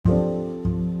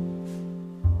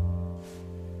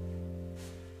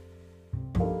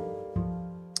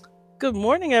Good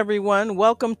morning, everyone.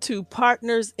 Welcome to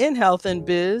Partners in Health and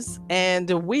Biz. And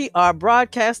we are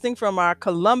broadcasting from our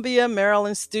Columbia,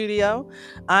 Maryland studio.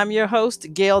 I'm your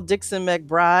host, Gail Dixon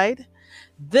McBride.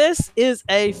 This is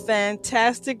a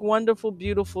fantastic, wonderful,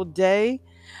 beautiful day.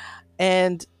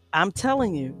 And I'm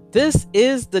telling you, this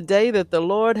is the day that the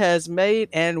Lord has made,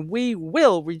 and we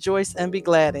will rejoice and be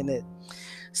glad in it.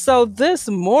 So, this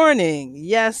morning,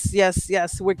 yes,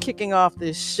 we're kicking off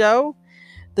this show.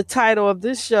 The title of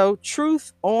this show,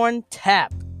 Truth on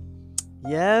Tap.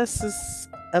 Yes, it's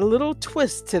a little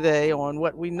twist today on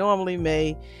what we normally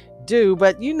may do,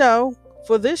 but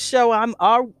for this show, I'm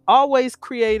always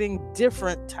creating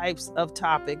different types of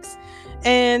topics,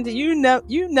 and you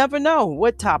never know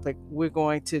what topic we're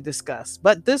going to discuss.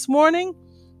 But this morning,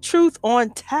 Truth on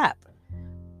Tap.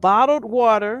 Bottled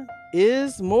water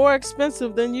is more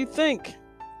expensive than you think.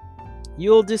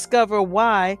 You'll discover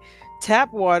why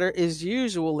tap water is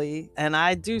usually, and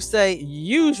I do say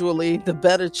usually, the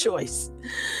better choice.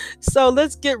 So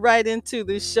let's get right into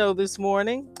this show this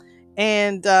morning.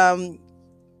 And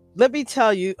let me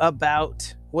tell you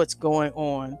about what's going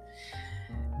on.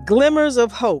 Glimmers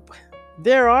of hope.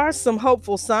 There are some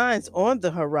hopeful signs on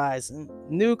the horizon.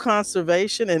 New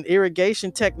conservation and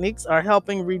irrigation techniques are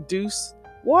helping reduce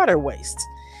water waste.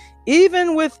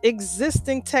 Even with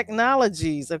existing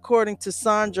technologies, according to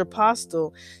Sandra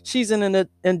Postel, she's in an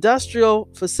industrial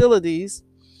facilities,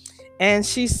 and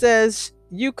she says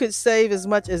you could save as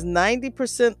much as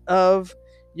 90% of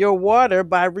your water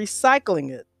by recycling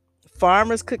it.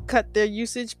 Farmers could cut their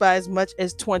usage by as much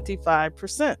as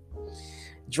 25%.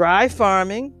 Dry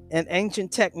farming, an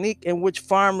ancient technique in which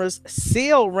farmers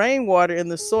seal rainwater in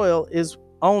the soil, is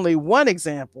only one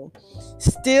example.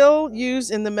 Still used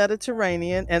in the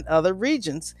Mediterranean and other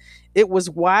regions, it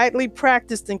was widely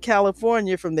practiced in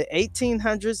California from the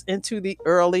 1800s into the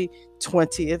early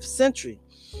 20th century.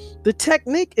 The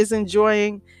technique is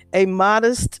enjoying a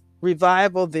modest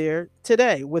revival there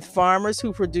today, with farmers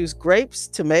who produce grapes,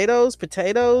 tomatoes,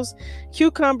 potatoes,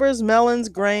 cucumbers, melons,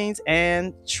 grains,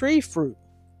 and tree fruit.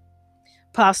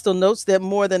 Postel notes that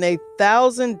more than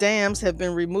 1,000 dams have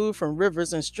been removed from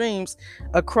rivers and streams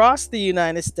across the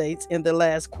United States in the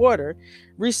last quarter,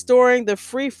 restoring the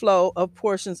free flow of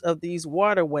portions of these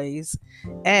waterways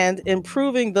and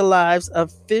improving the lives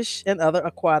of fish and other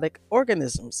aquatic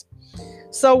organisms.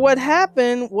 So, what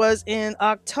happened was in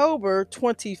October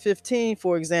 2015,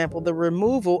 for example, the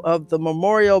removal of the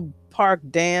Memorial Park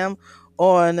Dam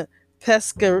on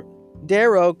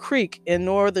Pescadero Creek in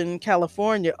Northern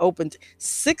California opened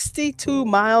 62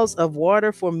 miles of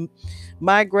water for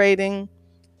migrating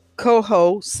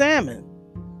coho salmon.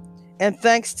 And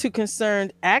thanks to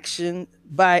concerned action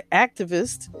by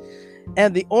activists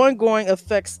and the ongoing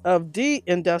effects of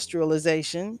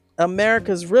deindustrialization,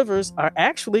 America's rivers are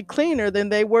actually cleaner than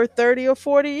they were 30 or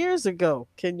 40 years ago.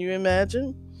 Can you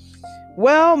imagine?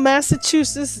 Well,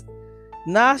 Massachusetts'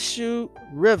 Nashu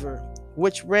River,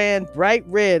 which ran bright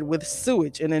red with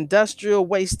sewage and industrial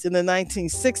waste in the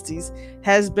 1960s,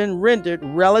 has been rendered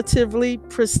relatively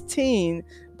pristine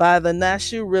by the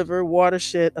Nashu River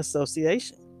Watershed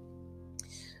Association.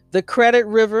 The Credit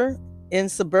River in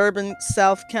suburban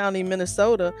South County,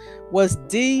 Minnesota, was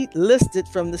delisted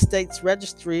from the state's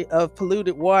registry of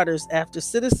polluted waters after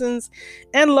citizens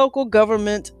and local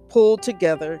government pulled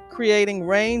together, creating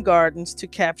rain gardens to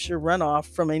capture runoff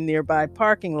from a nearby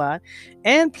parking lot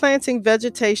and planting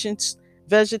vegetation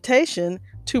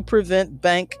to prevent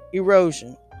bank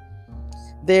erosion.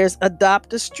 There's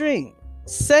Adopt a Stream,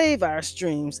 Save Our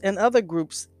Streams, and other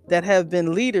groups that have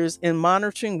been leaders in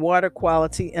monitoring water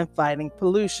quality and fighting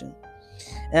pollution.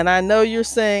 And I know you're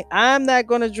saying, I'm not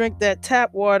going to drink that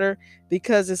tap water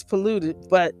because it's polluted,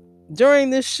 but during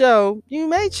this show, you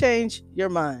may change your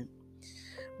mind.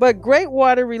 But great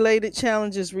water related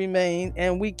challenges remain,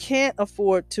 and we can't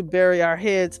afford to bury our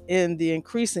heads in the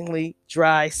increasingly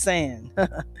dry sand.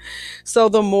 So,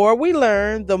 the more we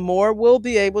learn, the more we'll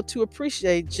be able to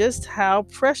appreciate just how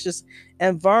precious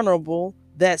and vulnerable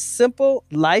that simple,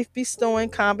 life bestowing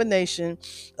combination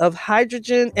of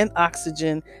hydrogen and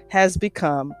oxygen has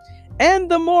become, and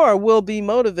the more we'll be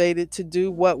motivated to do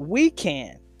what we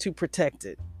can to protect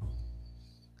it.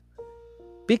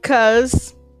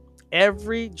 Because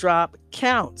every drop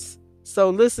counts. So,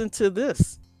 listen to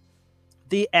this.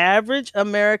 The average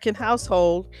American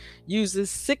household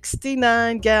uses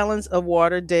 69 gallons of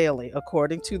water daily,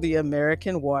 according to the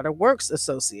American Water Works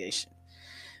Association.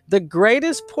 The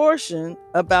greatest portion,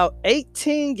 about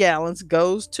 18 gallons,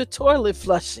 goes to toilet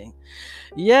flushing.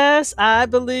 Yes, I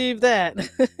believe that.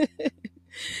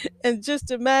 And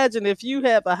just imagine if you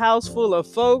have a house full of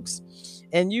folks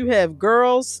and you have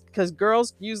girls, because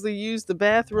girls usually use the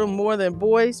bathroom more than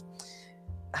boys.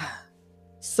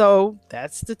 So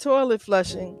that's the toilet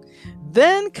flushing.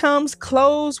 Then comes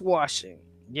clothes washing.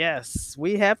 Yes,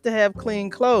 we have to have clean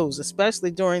clothes,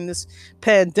 especially during this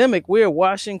pandemic. We are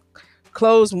washing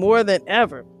clothes more than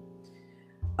ever.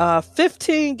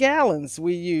 15 gallons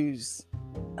we use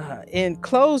in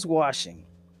clothes washing.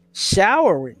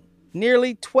 Showering,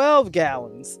 nearly 12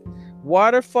 gallons.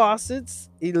 Water faucets,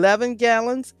 11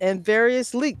 gallons. And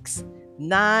various leaks,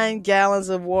 9 gallons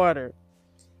of water.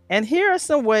 And here are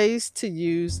some ways to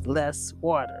use less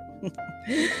water.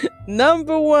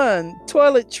 Number one,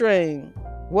 toilet train.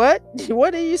 What?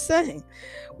 What are you saying?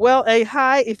 Well, a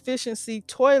high efficiency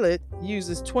toilet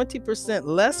uses 20%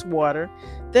 less water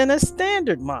than a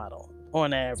standard model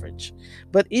on average.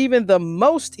 But even the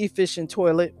most efficient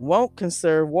toilet won't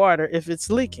conserve water if it's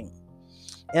leaking.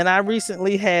 And I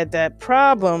recently had that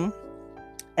problem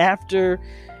after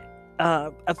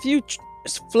a few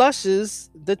flushes.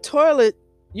 The toilet,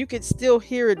 you could still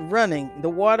hear it running. The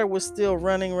water was still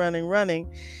running, running,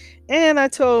 running. And I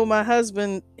told my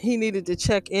husband he needed to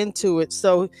check into it.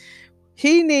 So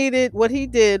what he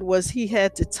did was he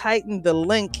had to tighten the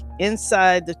link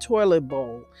inside the toilet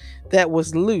bowl that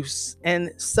was loose,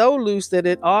 and so loose that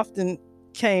it often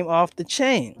came off the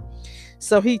chain.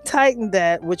 So he tightened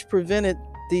that, which prevented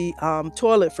the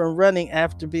toilet from running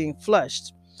after being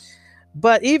flushed.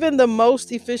 But even the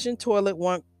most efficient toilet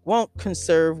won't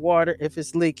conserve water if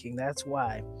it's leaking. That's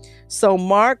why. So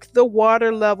mark the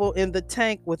water level in the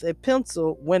tank with a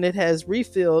pencil when it has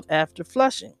refilled after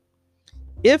flushing.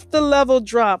 If the level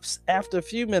drops after a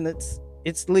few minutes,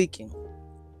 it's leaking.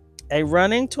 A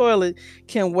running toilet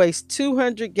can waste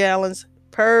 200 gallons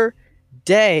per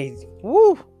day.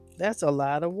 Woo! That's a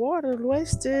lot of water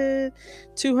wasted.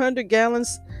 200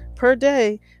 gallons per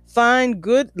day. Find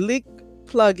good leak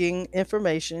plugging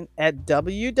information at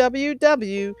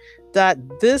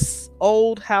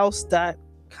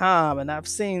www.thisoldhouse.com. And I've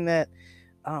seen that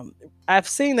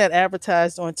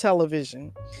advertised on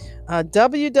television.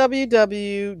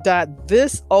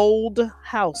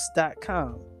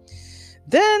 www.thisoldhouse.com.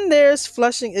 Then there's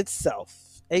flushing itself.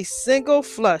 A single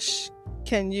flush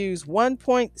can use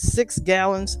 1.6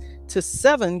 gallons to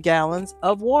 7 gallons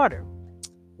of water.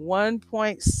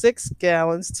 1.6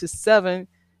 gallons to 7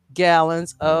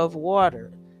 gallons of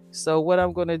water. So what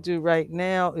I'm going to do right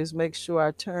now is make sure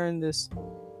I turn this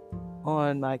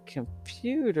on my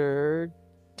computer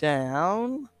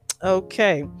down.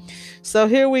 Okay, so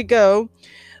here we go.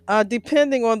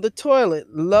 Depending on the toilet,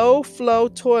 low flow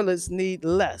toilets need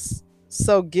less.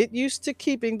 So get used to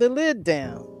keeping the lid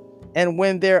down. And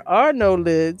when there are no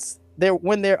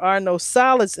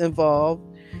solids involved,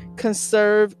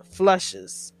 conserve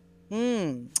flushes.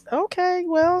 Okay,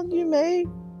 well, you may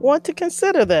want to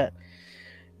consider that.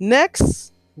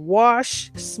 Next,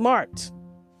 wash smart.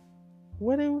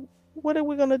 What are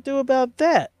we going to do about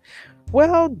that?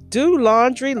 Well, do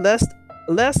laundry less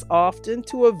often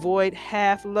to avoid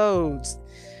half loads.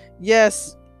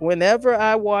 Yes, whenever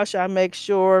I wash, I make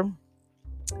sure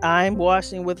I'm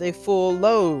washing with a full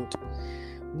load.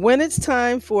 When it's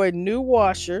time for a new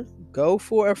washer, go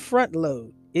for a front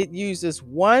load. It uses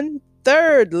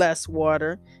 1/3 less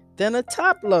water than a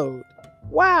top load.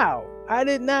 Wow, I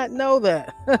did not know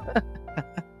that.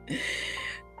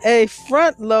 A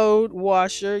front load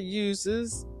washer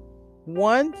uses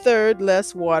 1/3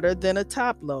 less water than a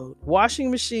top load.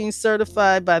 Washing machines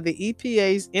certified by the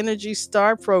EPA's Energy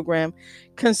Star program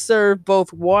conserve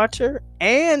both water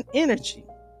and energy.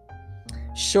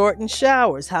 Shorten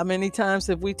showers. How many times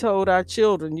have we told our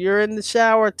children, you're in the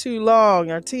shower too long,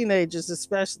 our teenagers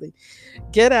especially?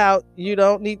 Get out. You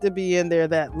don't need to be in there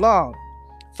that long.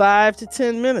 5 to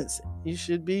 10 minutes. You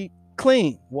should be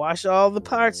clean. Wash all the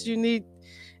parts you need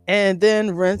and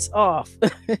then rinse off.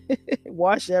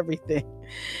 Wash everything.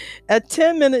 A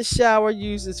 10-minute shower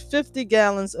uses 50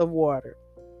 gallons of water.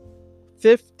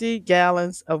 50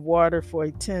 gallons of water for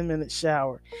a 10-minute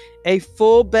shower. A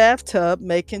full bathtub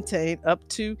may contain up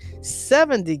to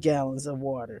 70 gallons of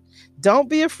water. Don't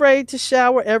be afraid to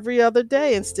shower every other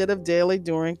day instead of daily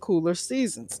during cooler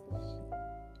seasons.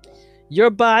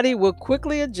 Your body will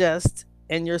quickly adjust,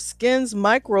 and your skin's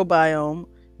microbiome,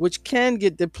 which can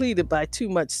get depleted by too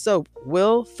much soap,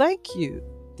 will thank you.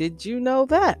 Did you know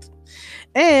that?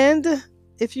 And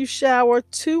if you shower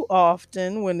too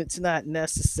often when it's not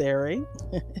necessary,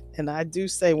 and I do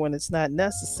say when it's not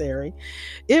necessary,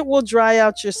 it will dry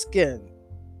out your skin.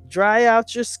 Dry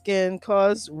out your skin,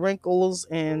 cause wrinkles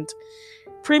and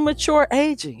premature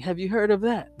aging. Have you heard of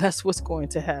that? That's what's going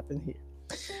to happen here.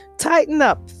 Tighten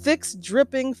up. Fix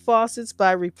dripping faucets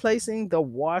by replacing the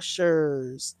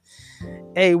washers.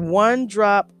 A 1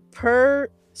 drop per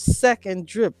second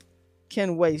drip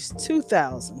can waste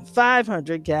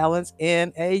 2,500 gallons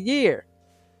in a year.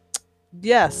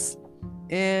 Yes,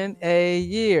 in a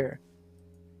year.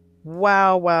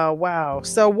 Wow, wow, wow.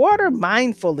 So, water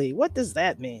mindfully, what does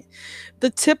that mean? The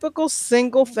typical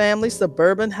single family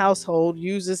suburban household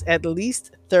uses at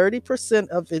least 30%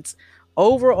 of its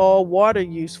overall water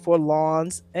use for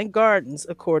lawns and gardens,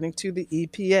 according to the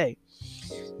EPA.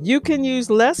 You can use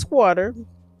less water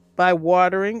by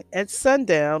watering at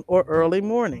sundown or early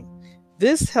morning.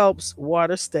 This helps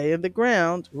water stay in the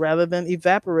ground rather than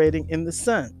evaporating in the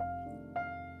sun.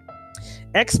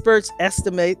 Experts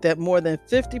estimate that more than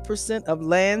 50% of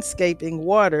landscaping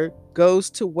water goes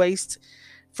to waste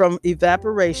from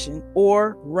evaporation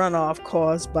or runoff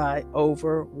caused by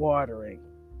overwatering.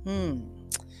 Hmm.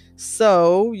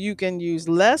 So you can use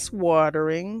less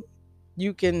watering.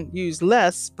 You can use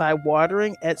less by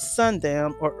watering at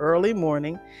sundown or early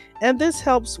morning, and this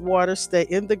helps water stay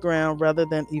in the ground rather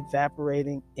than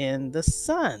evaporating in the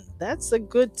sun. That's a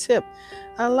good tip.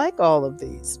 I like all of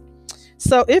these.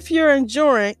 So if you're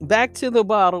enjoying, back to the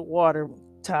bottled water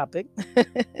topic,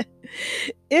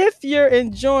 if you're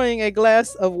enjoying a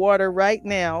glass of water right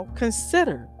now,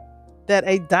 consider that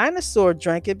a dinosaur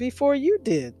drank it before you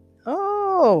did.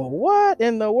 Oh, what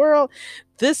in the world?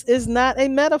 This is not a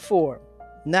metaphor.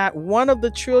 Not one of the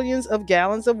trillions of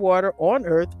gallons of water on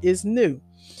Earth is new.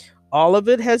 All of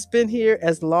it has been here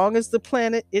as long as the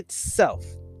planet itself.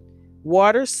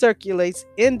 Water circulates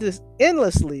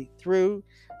endlessly through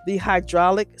the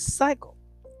hydraulic cycle,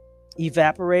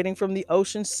 evaporating from the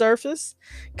ocean surface,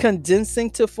 condensing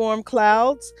to form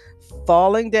clouds,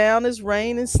 falling down as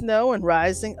rain and snow, and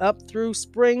rising up through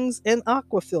springs and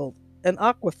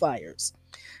aquifers.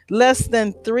 Less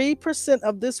than 3%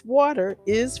 of this water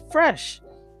is fresh.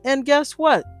 And guess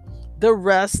what? The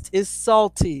rest is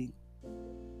salty.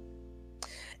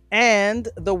 And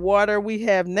the water we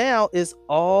have now is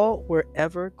all we're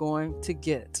ever going to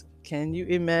get. Can you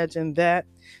imagine that?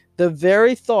 The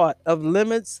very thought of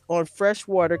limits on fresh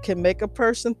water can make a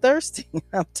person thirsty,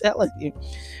 I'm telling you,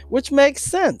 which makes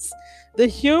sense. The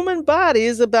human body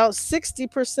is about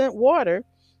 60% water,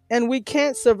 and we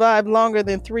can't survive longer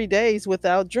than 3 days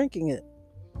without drinking it.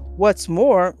 What's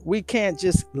more, we can't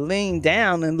just lean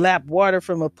down and lap water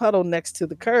from a puddle next to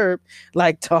the curb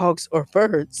like dogs or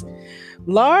birds,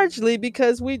 largely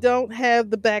because we don't have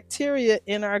the bacteria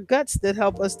in our guts that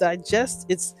help us digest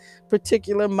its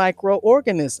particular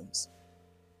microorganisms.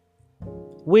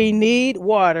 We need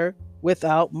water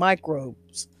without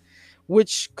microbes,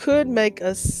 which could make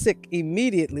us sick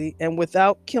immediately, and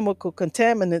without chemical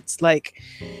contaminants like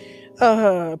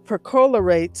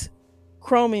perchlorate,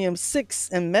 chromium 6,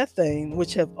 and methane,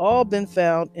 which have all been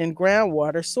found in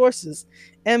groundwater sources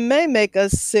and may make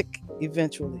us sick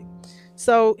eventually.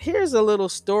 So, here's a little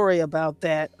story about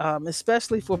that,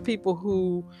 especially for people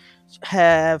who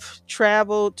have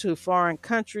traveled to foreign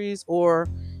countries or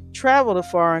travel to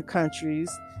foreign countries,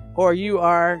 or you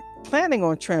are planning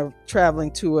on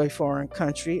traveling to a foreign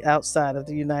country outside of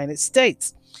the United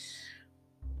States.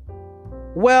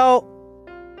 Well,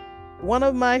 one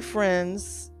of my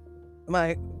friends,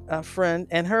 my friend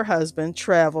and her husband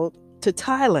traveled to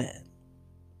Thailand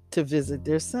to visit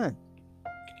their son.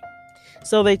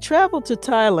 So they traveled to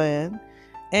Thailand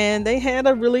and they had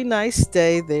a really nice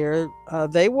stay there.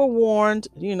 They were warned,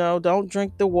 don't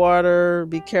drink the water,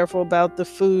 be careful about the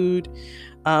food,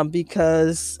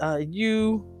 because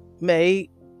you may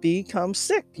become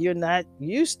sick. You're not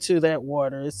used to that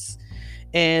water.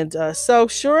 So,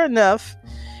 sure enough,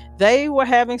 they were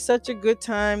having such a good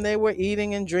time. They were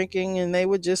eating and drinking, and they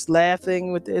were just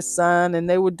laughing with their son, and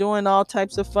they were doing all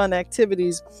types of fun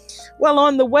activities. Well,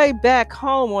 on the way back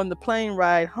home, on the plane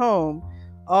ride home,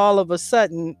 all of a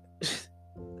sudden,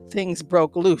 things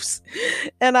broke loose.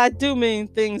 And I do mean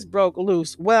things broke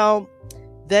loose. Well,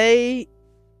 they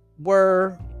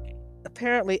were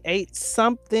apparently ate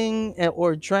something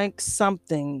or drank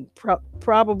something,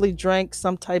 probably drank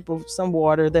some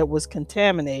water that was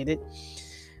contaminated,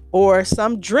 or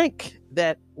some drink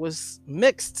that was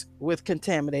mixed with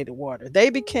contaminated water. They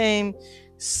became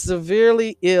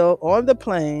severely ill on the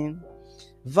plane,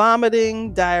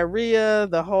 vomiting, diarrhea,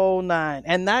 the whole nine.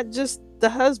 And not just the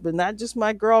husband, not just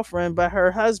my girlfriend, but her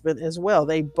husband as well.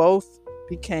 They both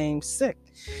became sick.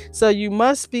 So you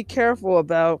must be careful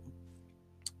about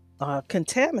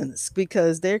contaminants,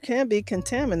 because there can be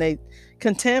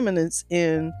contaminants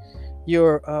in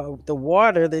your the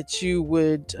water that you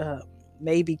would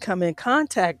maybe come in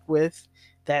contact with,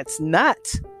 that's not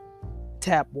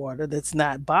tap water, that's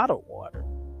not bottled water.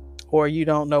 or you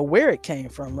don't know where it came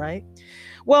from, right?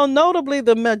 Well, notably,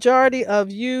 the majority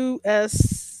of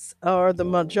US, or the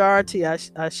majority,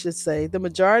 I should say, the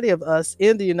majority of us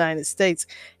in the United States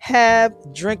have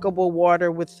drinkable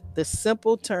water with the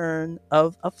simple turn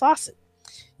of a faucet.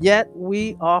 Yet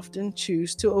we often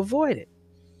choose to avoid it.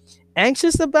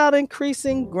 Anxious about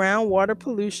increasing groundwater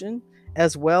pollution,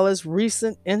 as well as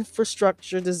recent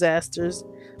infrastructure disasters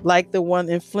like the one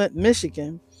in Flint,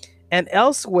 Michigan, and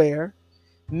elsewhere,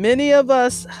 many of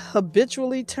us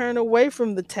habitually turn away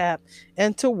from the tap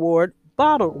and toward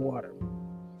bottled water,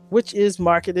 which is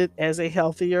marketed as a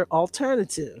healthier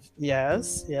alternative.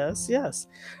 Yes, yes, yes.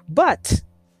 But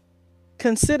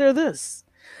consider this: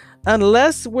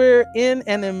 unless we're in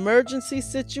an emergency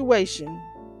situation,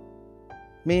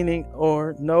 meaning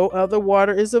or no other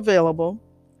water is available,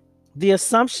 the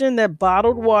assumption that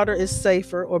bottled water is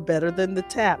safer or better than the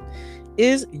tap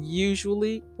is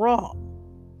usually wrong.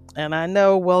 And I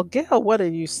know, well, Gail, what are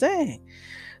you saying?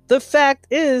 The fact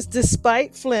is,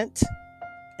 despite Flint,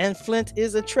 and Flint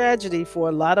is a tragedy for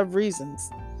a lot of reasons,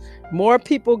 more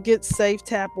people get safe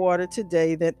tap water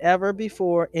today than ever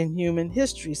before in human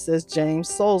history, says James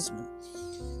Salzman.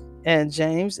 And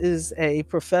James is a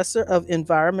professor of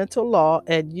environmental law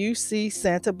at UC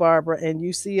Santa Barbara and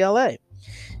UCLA.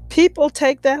 People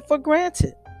take that for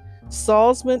granted.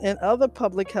 Salzman and other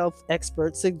public health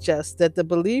experts suggest that the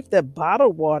belief that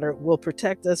bottled water will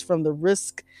protect us from the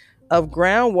risk of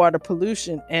groundwater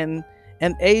pollution and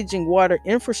an aging water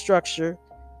infrastructure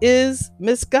is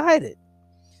misguided.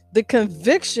 The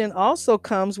conviction also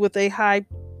comes with a high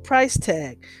price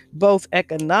tag, both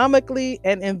economically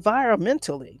and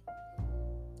environmentally.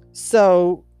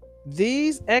 So,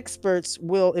 these experts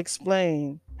will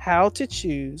explain how to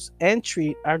choose and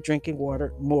treat our drinking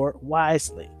water more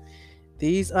wisely.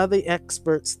 These are the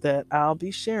experts that I'll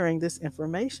be sharing this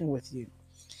information with you.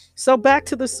 So, back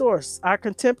to the source. Our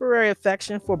contemporary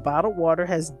affection for bottled water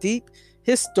has deep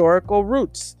historical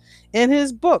roots. In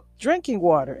his book, Drinking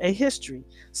Water, A History,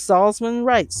 Salzman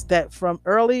writes that from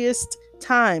earliest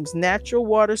times, natural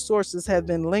water sources have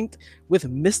been linked with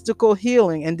mystical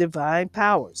healing and divine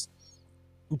powers.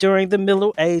 During the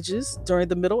Middle Ages,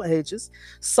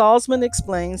 Salzman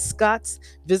explains Scots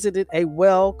visited a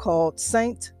well called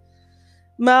Saint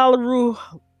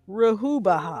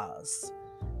Malruhubahas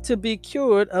to be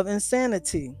cured of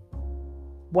insanity,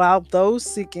 while those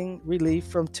seeking relief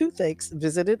from toothaches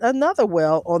visited another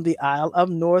well on the Isle of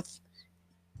North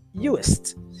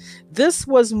Uist. This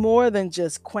was more than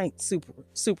just quaint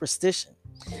superstition.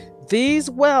 These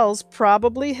wells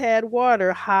probably had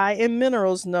water high in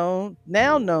minerals now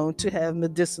known to have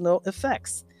medicinal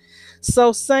effects.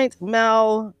 So Saint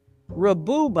Rabuha,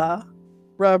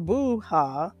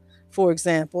 for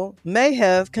example, may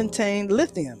have contained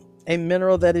lithium, a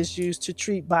mineral that is used to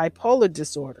treat bipolar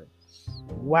disorder.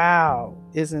 Wow,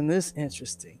 isn't this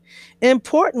interesting?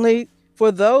 Importantly,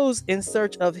 for those in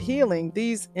search of healing,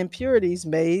 these impurities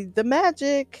made the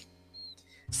magic.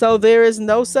 So there is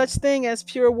no such thing as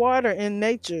pure water in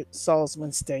nature,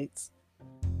 Salzman states.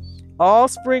 All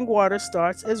spring water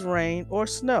starts as rain or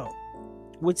snow,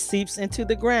 which seeps into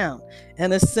the ground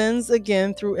and ascends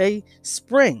again through a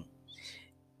spring.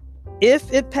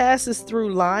 If it passes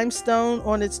through limestone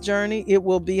on its journey, it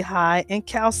will be high in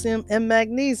calcium and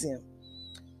magnesium,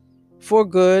 for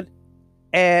good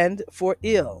and for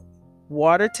ill.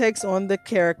 Water takes on the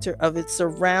character of its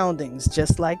surroundings,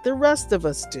 just like the rest of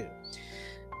us do.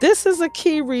 This is a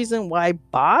key reason why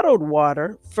bottled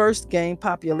water first gained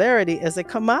popularity as a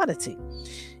commodity.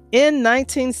 In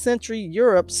 19th century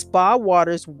Europe, spa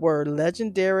waters were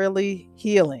legendarily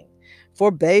healing for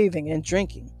bathing and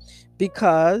drinking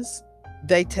because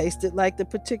they tasted like the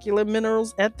particular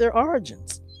minerals at their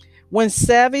origins. When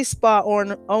savvy spa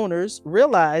owners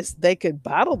realized they could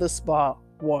bottle the spa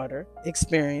water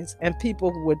experience and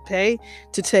people would pay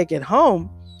to take it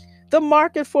home, the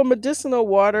market for medicinal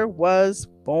water was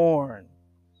born.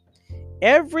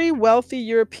 Every wealthy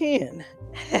European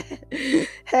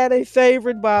had a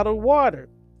favorite bottled water.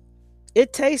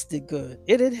 It tasted good.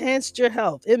 It enhanced your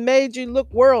health. It made you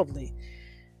look worldly.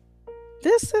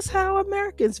 This is how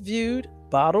Americans viewed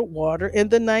bottled water in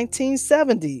the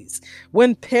 1970s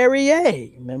when Perrier,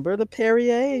 remember the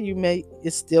Perrier?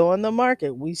 It's still on the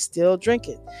market. We still drink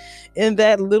it in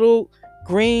that little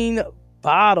green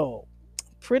bottle.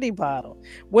 Pretty bottle.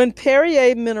 When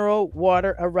Perrier mineral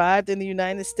water arrived in the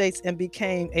United States and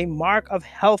became a mark of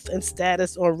health and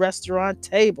status on restaurant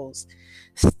tables,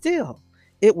 still,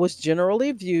 it was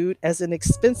generally viewed as an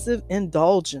expensive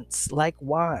indulgence like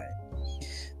wine.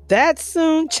 That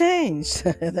soon changed.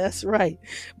 That's right.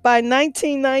 By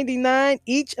 1999,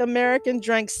 each American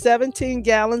drank 17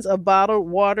 gallons of bottled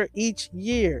water each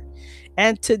year.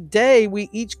 And today, we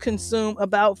each consume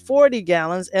about 40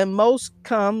 gallons, and most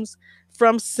comes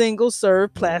from single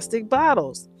serve plastic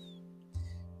bottles.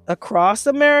 Across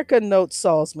America, notes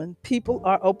Salzman, people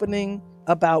are opening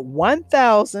about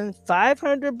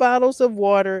 1,500 bottles of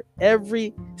water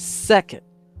every second.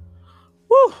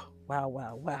 Whew. Wow,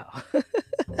 wow, wow.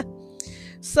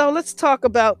 So let's talk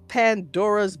about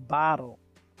Pandora's bottle.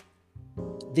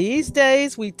 These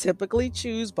days, we typically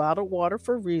choose bottled water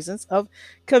for reasons of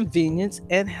convenience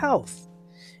and health.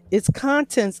 Its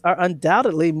contents are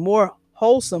undoubtedly more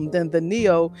wholesome than the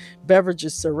neo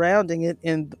beverages surrounding it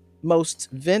in most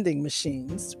vending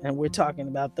machines. And we're talking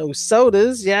about those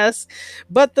sodas, yes.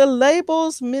 But the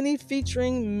labels, many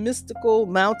featuring mystical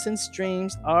mountain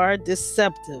streams, are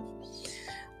deceptive.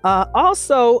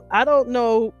 Also, I don't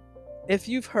know if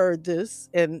you've heard this,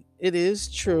 and it is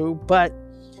true, but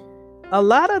a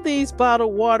lot of these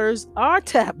bottled waters are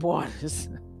tap waters.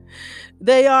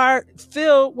 They are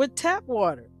filled with tap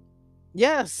water.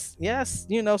 Yes, yes.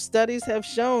 Studies have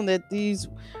shown that these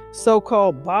so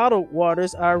called bottled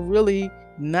waters are really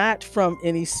not from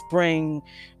any spring,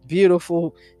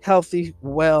 beautiful, healthy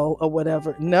well or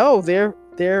whatever. No, they're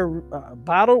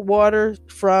bottled water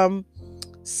from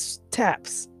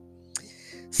taps.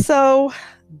 So,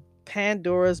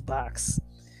 Pandora's box.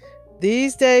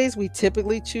 These days, we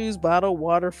typically choose bottled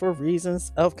water for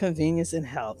reasons of convenience and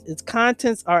health. Its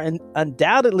contents are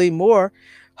undoubtedly more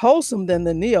wholesome than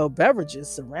the neo beverages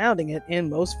surrounding it in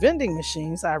most vending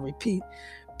machines, I repeat.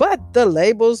 But the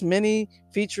labels, many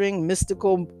featuring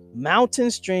mystical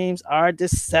mountain streams, are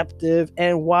deceptive,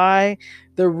 and why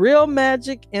the real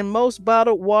magic in most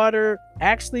bottled water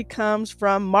actually comes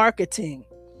from marketing.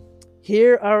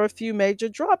 Here are a few major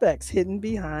drawbacks hidden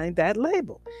behind that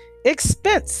label.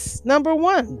 Expense. Number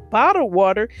one, bottled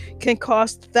water can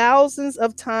cost thousands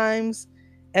of times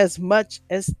as much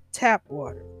as tap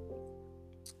water.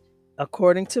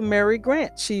 According to Mary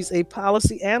Grant, she's a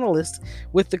policy analyst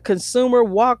with the consumer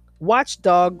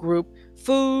watchdog group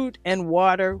Food and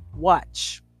Water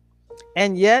Watch.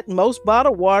 And yet, most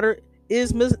bottled water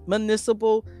is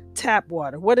municipal tap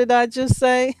water. What did I just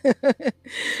say?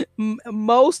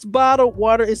 Most bottled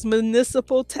water is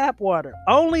municipal tap water.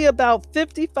 Only about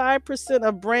 55%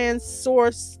 of brands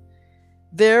source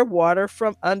their water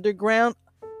from underground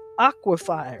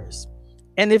aquifers.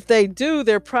 And if they do,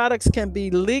 their products can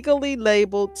be legally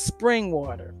labeled spring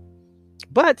water.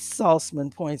 But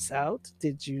Salzman points out,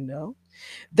 did you know,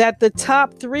 that the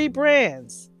top three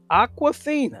brands,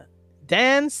 Aquafina,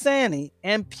 Dansani,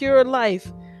 and Pure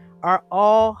Life, are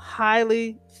all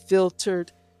highly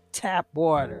filtered tap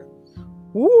water.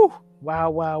 Woo!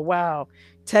 Wow, wow, wow.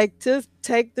 Take this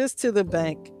to the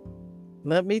bank.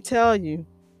 Let me tell you,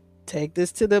 take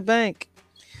this to the bank.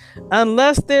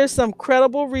 Unless there's some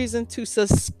credible reason to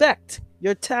suspect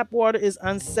your tap water is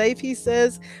unsafe, he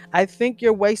says, I think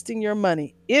you're wasting your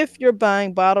money if you're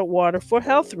buying bottled water for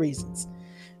health reasons.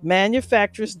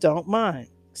 Manufacturers don't mind.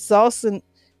 Salzman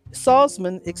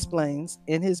explains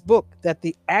in his book that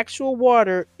the actual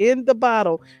water in the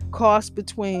bottle costs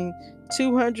between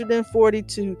 240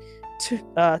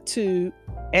 to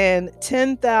and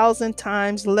 10,000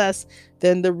 times less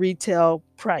than the retail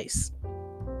price.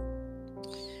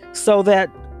 So that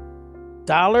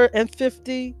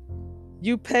 $1.50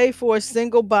 you pay for a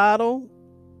single bottle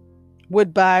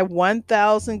would buy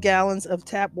 1,000 gallons of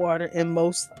tap water in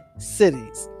most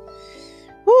cities.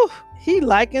 Whew, he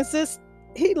likens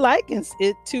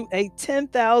it to a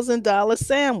 $10,000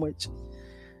 sandwich.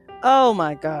 Oh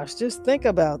my gosh, just think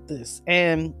about this.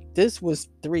 And this was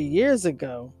 3 years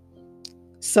ago.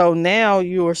 So now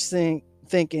you're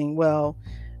thinking, well,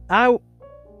 I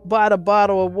bought a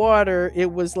bottle of water,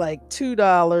 it was like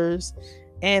 $2.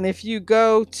 And if you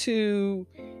go to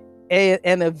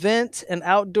an event, an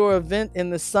outdoor event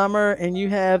in the summer, and you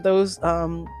have those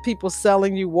people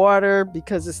selling you water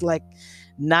because it's like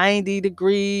 90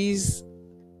 degrees,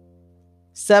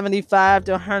 75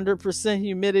 to 100%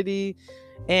 humidity,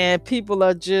 and people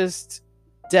are just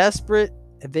desperate,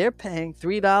 they're paying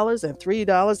 $3 and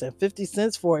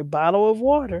 $3.50 for a bottle of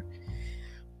water.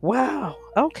 Wow.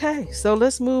 Okay, so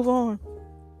let's move on.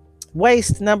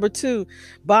 Waste. Number two,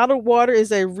 bottled water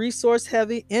is a resource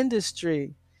heavy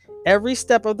industry. Every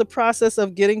step of the process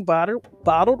of getting bottled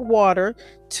water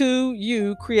to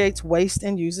you creates waste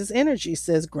and uses energy,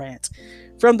 says Grant.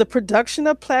 From the production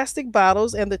of plastic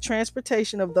bottles and the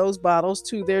transportation of those bottles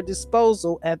to their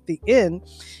disposal at the end,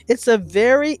 it's a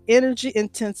very energy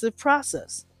intensive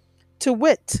process. To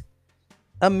wit,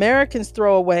 Americans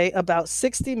throw away about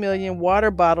 60 million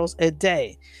water bottles a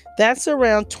day. That's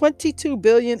around 22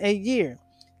 billion a year.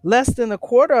 Less than a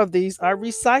quarter of these are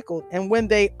recycled, and when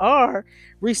they are,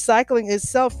 recycling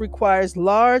itself requires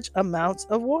large amounts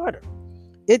of water.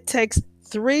 It takes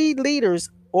 3 liters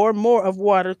or more of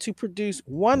water to produce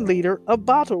 1 liter of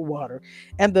bottled water,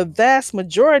 and the vast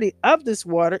majority of this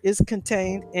water is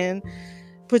contained in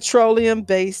petroleum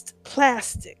based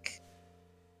plastic.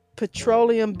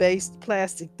 Petroleum based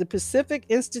plastic. The Pacific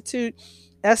Institute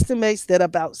estimates that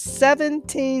about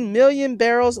 17 million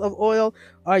barrels of oil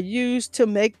are used to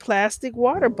make plastic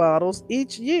water bottles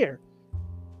each year.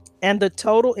 And the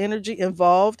total energy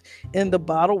involved in the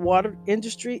bottled water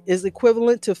industry is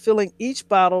equivalent to filling each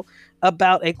bottle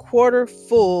about a quarter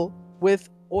full with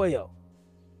oil.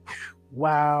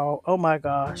 Wow. Oh my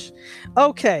gosh.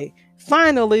 Okay.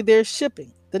 Finally, there's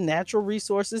shipping. The Natural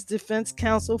Resources Defense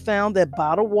Council found that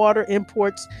bottled water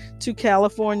imports to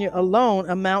California alone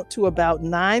amount to about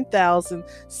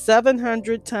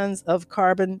 9,700 tons of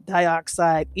carbon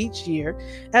dioxide each year,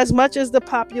 as much as the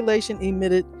population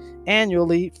emitted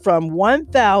annually from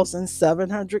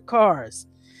 1,700 cars.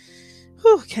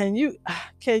 Whew, can you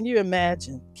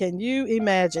imagine? Can you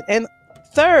imagine? And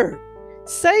third,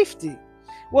 safety.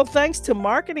 Well, thanks to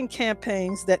marketing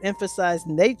campaigns that emphasize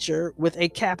nature with a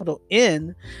capital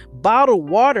N, bottled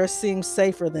water seems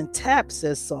safer than tap,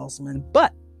 says Salzman.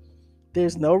 But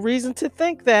there's no reason to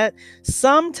think that.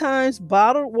 Sometimes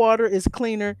bottled water is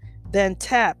cleaner than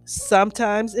tap,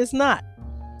 sometimes it's not.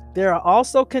 There are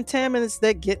also contaminants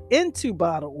that get into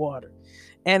bottled water.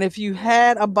 And if you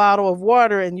had a bottle of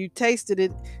water and you tasted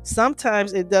it,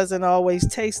 sometimes it doesn't always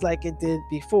taste like it did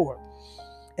before.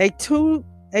 A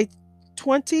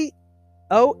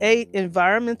 2008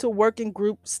 Environmental Working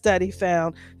Group study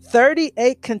found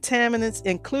 38 contaminants,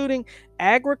 including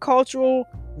agricultural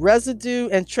residue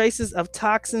and traces of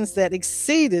toxins that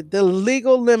exceeded the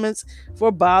legal limits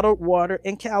for bottled water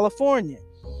in California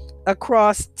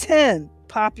across 10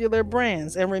 popular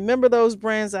brands. And remember those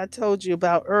brands I told you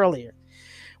about earlier.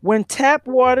 When tap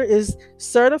water is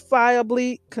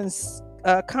certifiably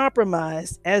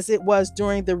compromised, as it was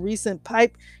during the recent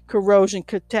pipe corrosion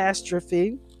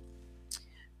catastrophe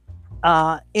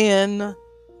in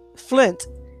Flint,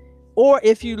 or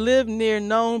if you live near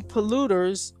known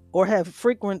polluters or have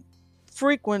frequent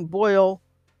boil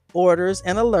orders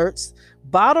and alerts,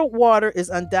 bottled water is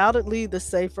undoubtedly the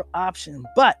safer option.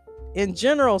 But in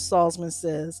general, Salzman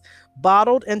says,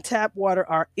 bottled and tap water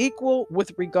are equal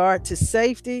with regard to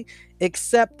safety,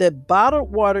 except that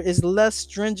bottled water is less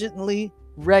stringently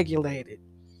regulated.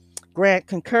 Grant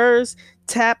concurs.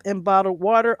 Tap and bottled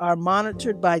water are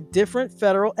monitored by different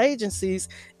federal agencies,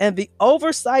 and the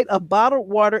oversight of bottled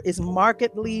water is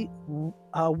markedly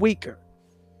weaker.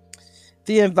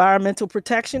 The Environmental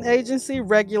Protection Agency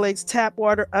regulates tap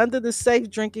water under the Safe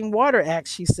Drinking Water Act,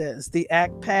 she says. The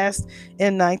act passed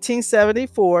in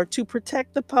 1974 to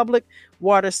protect the public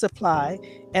water supply,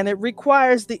 and it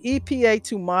requires the EPA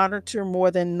to monitor more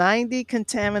than 90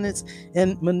 contaminants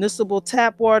in municipal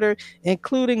tap water,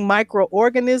 including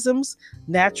microorganisms,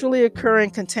 naturally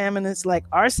occurring contaminants like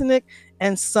arsenic,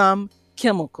 and some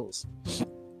chemicals.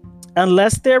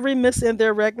 Unless they're remiss in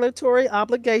their regulatory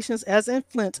obligations, as in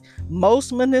Flint,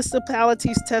 most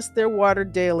municipalities test their water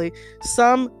daily,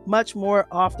 some much more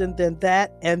often than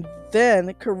that, and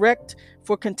then correct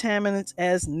for contaminants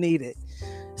as needed.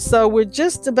 So we're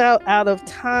just about out of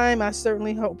time. I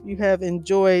certainly hope you have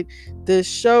enjoyed this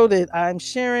show, that I'm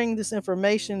sharing this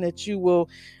information, that you will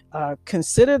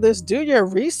consider this, do your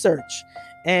research,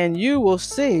 and you will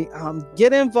see.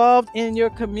 Get involved in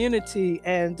your community,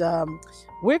 and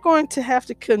we're going to have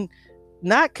to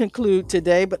not conclude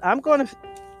today, but I'm going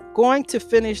to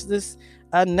finish this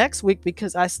next week,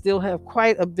 because I still have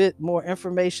quite a bit more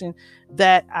information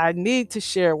that I need to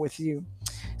share with you.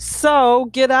 So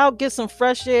get out, get some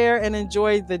fresh air, and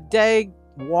enjoy the day.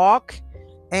 Walk,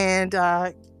 and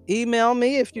email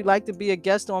me if you'd like to be a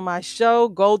guest on my show,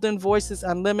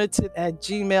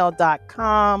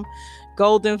 goldenvoicesunlimited@gmail.com.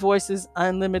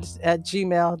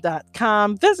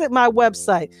 goldenvoicesunlimited@gmail.com. Visit my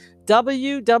website,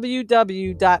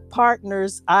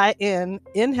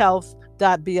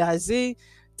 www.partnersinhealth.biz,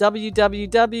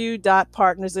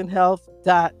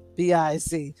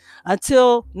 www.partnersinhealth.biz.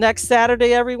 Until next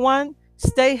Saturday, everyone,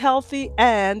 stay healthy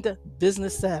and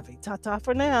business savvy. Ta-ta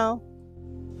for now.